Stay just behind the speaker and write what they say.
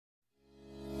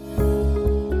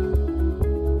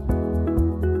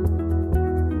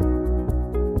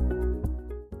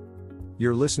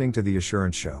You're listening to The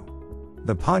Assurance Show,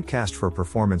 the podcast for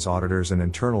performance auditors and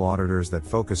internal auditors that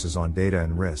focuses on data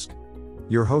and risk.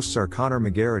 Your hosts are Connor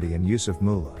McGarity and Yusuf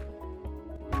Mullah.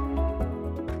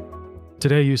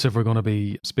 Today, Yusuf, we're going to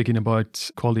be speaking about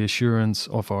quality assurance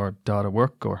of our data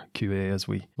work, or QA as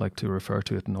we like to refer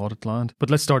to it in audit land.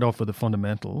 But let's start off with the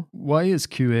fundamental. Why is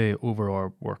QA over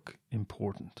our work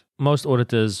important? Most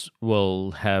auditors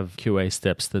will have QA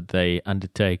steps that they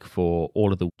undertake for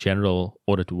all of the general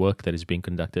audit work that is being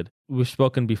conducted. We've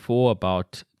spoken before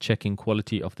about checking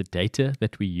quality of the data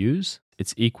that we use.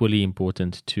 It's equally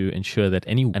important to ensure that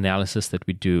any analysis that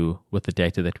we do with the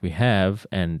data that we have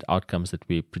and outcomes that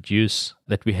we produce,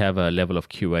 that we have a level of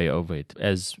QA over it.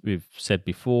 As we've said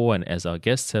before, and as our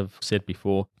guests have said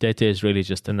before, data is really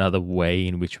just another way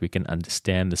in which we can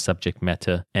understand the subject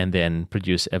matter and then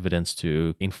produce evidence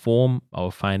to inform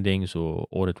our findings or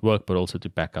audit work, but also to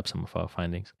back up some of our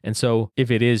findings. And so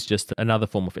if it is just another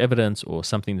form of evidence or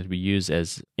something that we use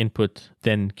as input,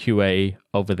 then QA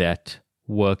over that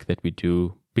work that we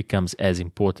do becomes as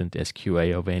important as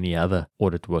QA over any other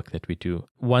audit work that we do.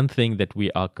 One thing that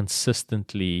we are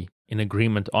consistently in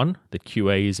agreement on, that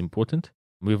QA is important.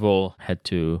 We've all had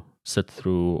to sit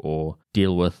through or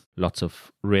deal with lots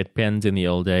of red pens in the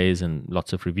old days and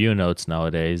lots of review notes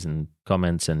nowadays and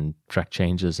comments and track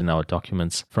changes in our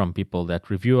documents from people that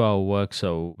review our work,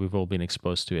 so we've all been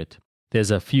exposed to it.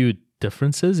 There's a few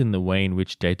differences in the way in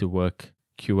which data work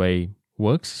QA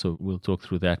works, so we'll talk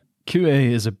through that. QA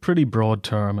is a pretty broad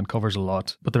term and covers a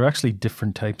lot, but there are actually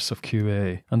different types of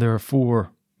QA, and there are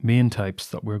four main types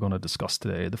that we're going to discuss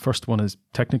today. The first one is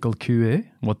technical QA,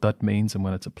 what that means and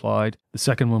when it's applied. The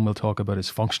second one we'll talk about is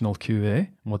functional QA,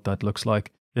 and what that looks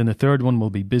like. Then the third one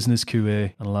will be business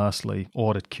QA, and lastly,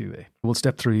 audit QA. We'll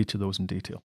step through each of those in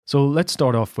detail. So let's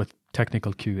start off with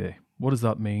technical QA. What does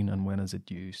that mean and when is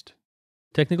it used?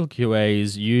 Technical QA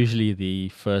is usually the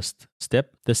first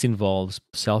step. This involves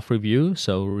self-review,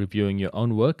 so reviewing your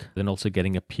own work, then also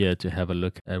getting a peer to have a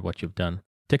look at what you've done.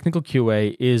 Technical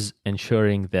QA is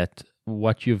ensuring that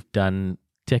what you've done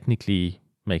technically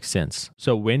makes sense.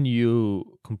 So when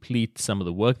you complete some of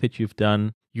the work that you've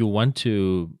done, you want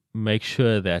to make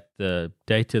sure that the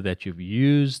data that you've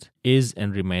used is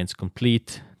and remains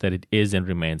complete, that it is and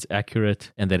remains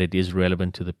accurate, and that it is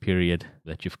relevant to the period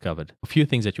that you've covered. A few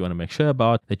things that you want to make sure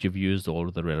about: that you've used all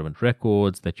of the relevant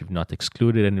records, that you've not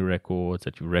excluded any records,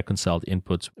 that you've reconciled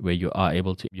inputs where you are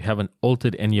able to. You haven't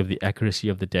altered any of the accuracy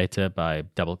of the data by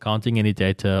double counting any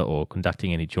data or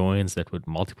conducting any joins that would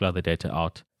multiply the data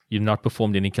out. You've not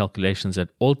performed any calculations that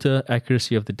alter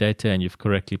accuracy of the data, and you've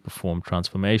correctly performed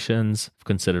transformations,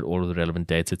 considered all of the relevant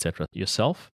dates, etc.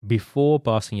 yourself before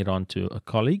passing it on to a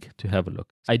colleague to have a look.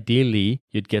 Ideally,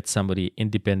 you'd get somebody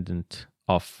independent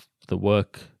of the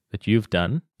work that you've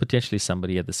done, potentially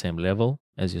somebody at the same level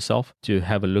as yourself, to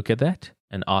have a look at that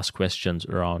and ask questions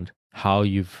around how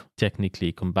you've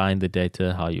technically combined the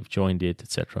data, how you've joined it,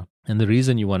 etc. And the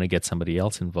reason you want to get somebody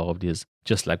else involved is,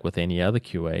 just like with any other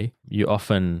QA, you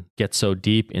often get so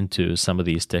deep into some of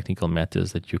these technical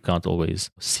matters that you can't always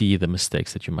see the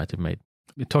mistakes that you might have made.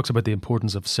 It talks about the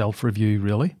importance of self-review,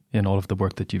 really, in all of the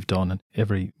work that you've done. And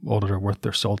every auditor worth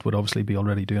their salt would obviously be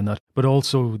already doing that, but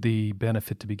also the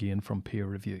benefit to be gained from peer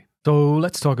review. So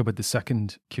let's talk about the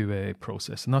second QA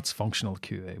process, and that's functional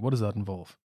QA. What does that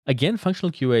involve? Again,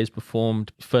 functional QA is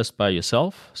performed first by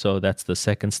yourself. So that's the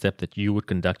second step that you would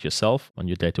conduct yourself on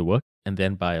your data work, and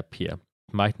then by a peer.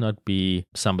 It might not be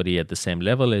somebody at the same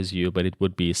level as you, but it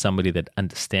would be somebody that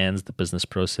understands the business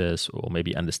process or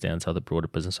maybe understands how the broader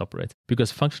business operates.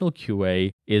 Because functional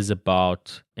QA is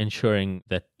about ensuring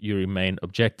that you remain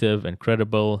objective and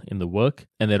credible in the work,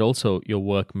 and that also your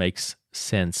work makes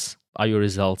sense. Are your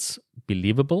results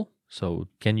believable? So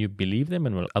can you believe them,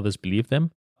 and will others believe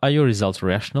them? Are your results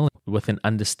rational? With an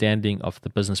understanding of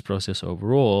the business process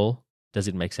overall, does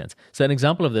it make sense? So an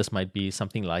example of this might be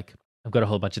something like, I've got a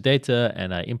whole bunch of data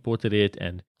and I imported it,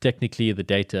 and technically the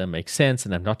data makes sense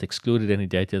and I've not excluded any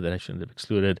data that I shouldn't have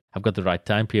excluded. I've got the right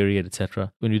time period,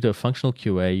 etc. When you do a functional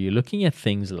QA, you're looking at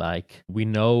things like, we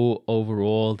know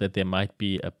overall that there might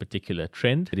be a particular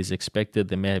trend that is expected.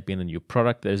 There may have been a new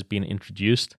product that has been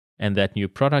introduced, and that new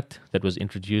product that was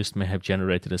introduced may have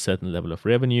generated a certain level of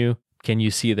revenue. Can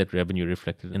you see that revenue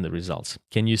reflected in the results?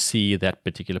 Can you see that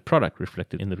particular product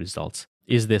reflected in the results?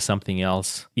 Is there something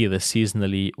else, either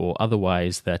seasonally or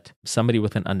otherwise, that somebody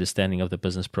with an understanding of the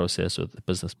business process or the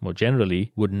business more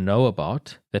generally would know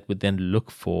about, that would then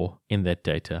look for in that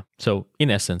data? So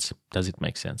in essence, does it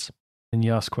make sense? And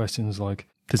you ask questions like,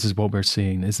 this is what we're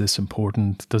seeing. Is this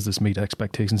important? Does this meet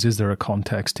expectations? Is there a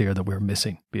context here that we're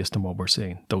missing based on what we're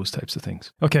seeing? Those types of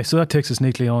things. Okay, so that takes us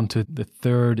neatly on to the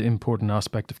third important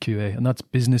aspect of QA, and that's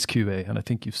business QA. And I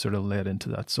think you've sort of led into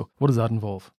that. So what does that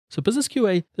involve? So business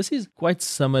QA, this is quite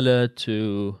similar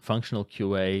to functional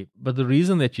QA, but the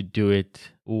reason that you do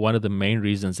it, one of the main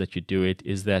reasons that you do it,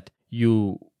 is that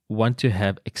you want to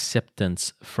have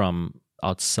acceptance from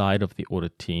outside of the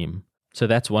audit team. So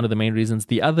that's one of the main reasons.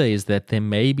 The other is that there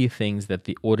may be things that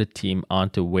the audit team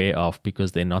aren't aware of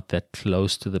because they're not that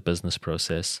close to the business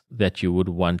process, that you would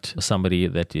want somebody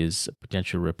that is a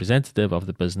potential representative of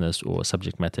the business or a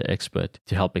subject matter expert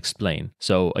to help explain.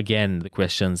 So again, the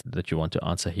questions that you want to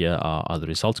answer here are the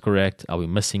results correct? Are we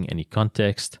missing any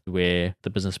context where the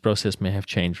business process may have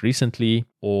changed recently,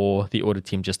 or the audit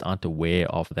team just aren't aware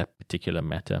of that particular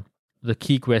matter? The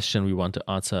key question we want to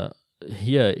answer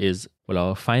here is, will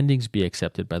our findings be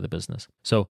accepted by the business?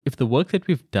 So if the work that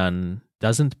we've done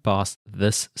doesn't pass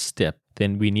this step,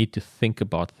 then we need to think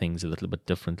about things a little bit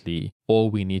differently,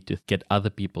 or we need to get other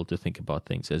people to think about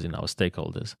things, as in our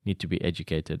stakeholders need to be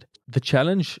educated. The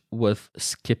challenge with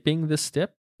skipping this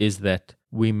step is that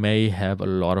we may have a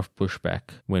lot of pushback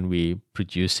when we're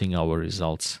producing our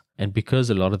results. And because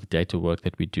a lot of the data work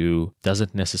that we do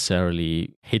doesn't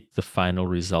necessarily hit the final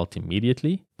result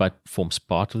immediately, but forms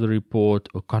part of the report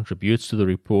or contributes to the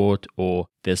report, or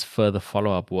there's further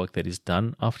follow-up work that is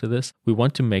done after this, we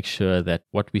want to make sure that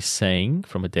what we're saying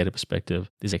from a data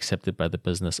perspective is accepted by the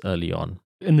business early on.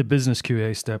 In the business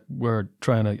QA step, we're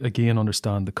trying to, again,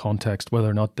 understand the context, whether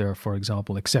or not there are, for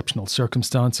example, exceptional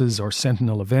circumstances or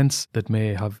sentinel events that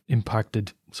may have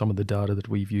impacted some of the data that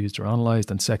we've used or analysed.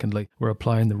 And secondly, we're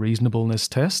applying the reasonableness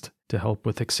test to help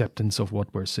with acceptance of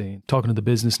what we're seeing. Talking to the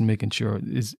business and making sure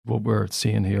is what we're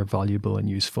seeing here valuable and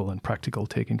useful and practical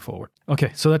taking forward.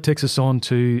 Okay, so that takes us on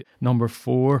to number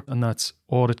 4, and that's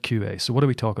audit QA. So what are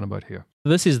we talking about here?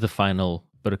 This is the final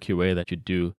bit of QA that you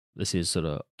do. This is sort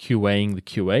of QAing the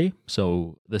QA.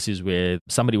 So this is where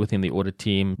somebody within the audit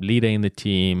team, leader in the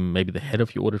team, maybe the head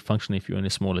of your audit function if you're in a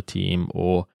smaller team,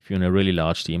 or if you're in a really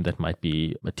large team, that might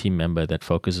be a team member that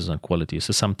focuses on quality.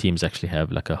 So some teams actually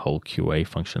have like a whole QA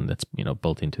function that's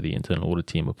built into the internal audit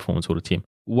team or performance audit team.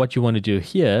 What you want to do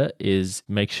here is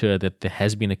make sure that there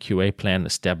has been a QA plan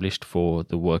established for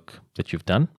the work that you've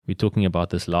done. We're talking about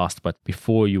this last, but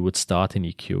before you would start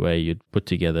any QA, you'd put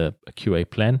together a QA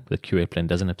plan. The QA plan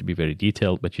doesn't have to be very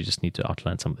detailed, but you just need to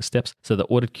outline some of the steps. So the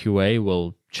audit QA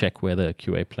will check whether a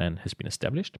QA plan has been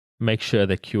established. Make sure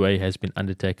that QA has been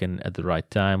undertaken at the right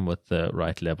time with the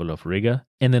right level of rigor.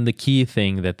 And then the key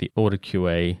thing that the audit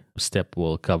QA step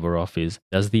will cover off is,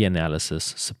 does the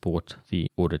analysis support the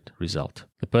audit result?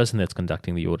 The person that's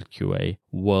conducting the audit QA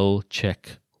will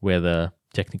check whether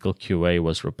technical QA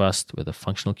was robust, whether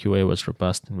functional QA was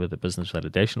robust, and whether business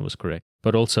validation was correct.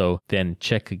 But also then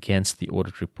check against the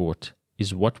audit report.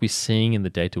 Is what we're seeing in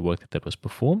the data work that was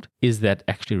performed, is that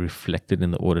actually reflected in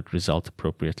the audit result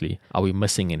appropriately? Are we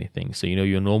missing anything? So,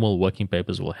 your normal working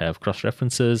papers will have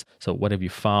cross-references. So what have you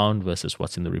found versus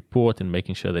what's in the report, and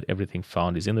making sure that everything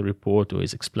found is in the report or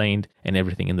is explained, and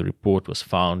everything in the report was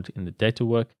found in the data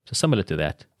work. So similar to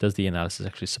that, does the analysis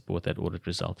actually support that audit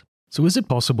result? So is it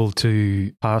possible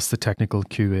to pass the technical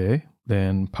QA,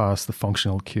 then pass the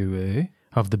functional QA,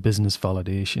 have the business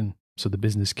validation, so the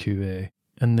business QA,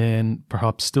 and then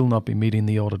perhaps still not be meeting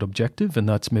the audit objective, and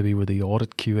that's maybe where the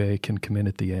audit QA can come in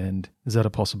at the end? Is that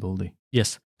a possibility?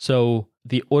 Yes. So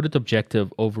the audit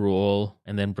objective overall,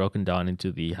 and then broken down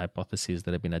into the hypotheses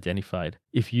that have been identified.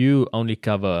 If you only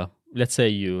cover, let's say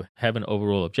you have an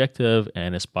overall objective,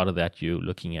 and as part of that, you're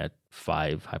looking at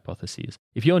 5 hypotheses.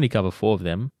 If you only cover 4 of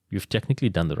them, you've technically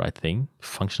done the right thing.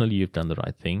 Functionally, you've done the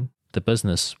right thing. The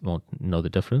business won't know the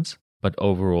difference. But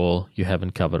overall, you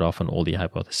haven't covered off on all the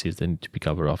hypotheses that need to be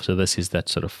covered off. So this is that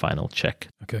sort of final check.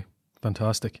 Okay,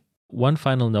 fantastic. One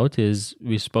final note is,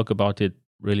 we spoke about it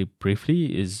really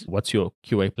briefly, is what's your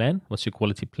QA plan? What's your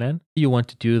quality plan? You want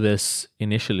to do this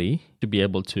initially to be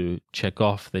able to check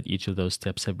off that each of those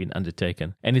steps have been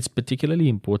undertaken. And it's particularly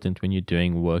important when you're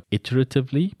doing work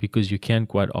iteratively, because you can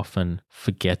quite often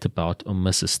forget about or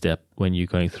miss a step when you're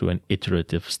going through an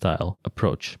iterative style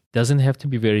approach. Doesn't have to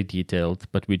be very detailed,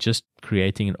 but we're just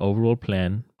creating an overall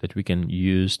plan that we can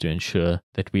use to ensure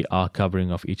that we are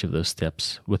covering off each of those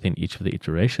steps within each of the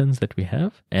iterations that we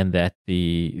have, and that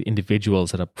the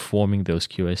individuals that are performing those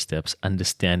QA steps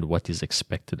understand what is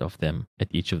expected of them at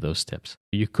each of those steps.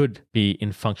 You could be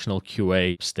in functional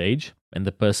QA stage, and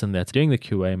the person that's doing the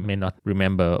QA may not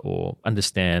remember or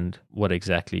understand what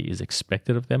exactly is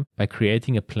expected of them. By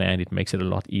creating a plan, it makes it a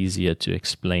lot easier to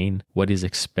explain what is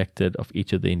expected of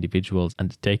each of the individuals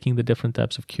undertaking the different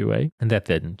types of QA, and that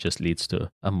then just leads to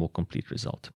a more complete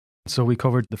result. So we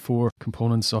covered the 4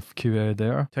 components of QA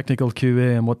there. Technical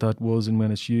QA and what that was and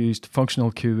when it's used,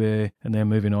 functional QA, and then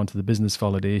moving on to the business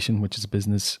validation, which is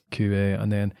business QA,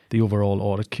 and then the overall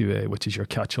audit QA, which is your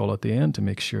catch-all at the end to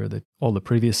make sure that all the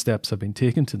previous steps have been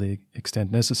taken to the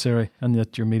extent necessary and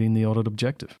that you're meeting the audit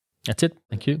objective. That's it.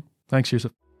 Thank you. Thanks,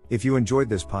 Yusuf. If you enjoyed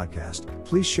this podcast,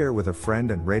 please share with a friend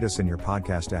and rate us in your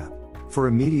podcast app. For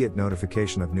immediate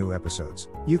notification of new episodes,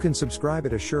 you can subscribe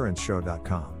at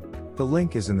assuranceshow.com. The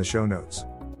link is in the show notes.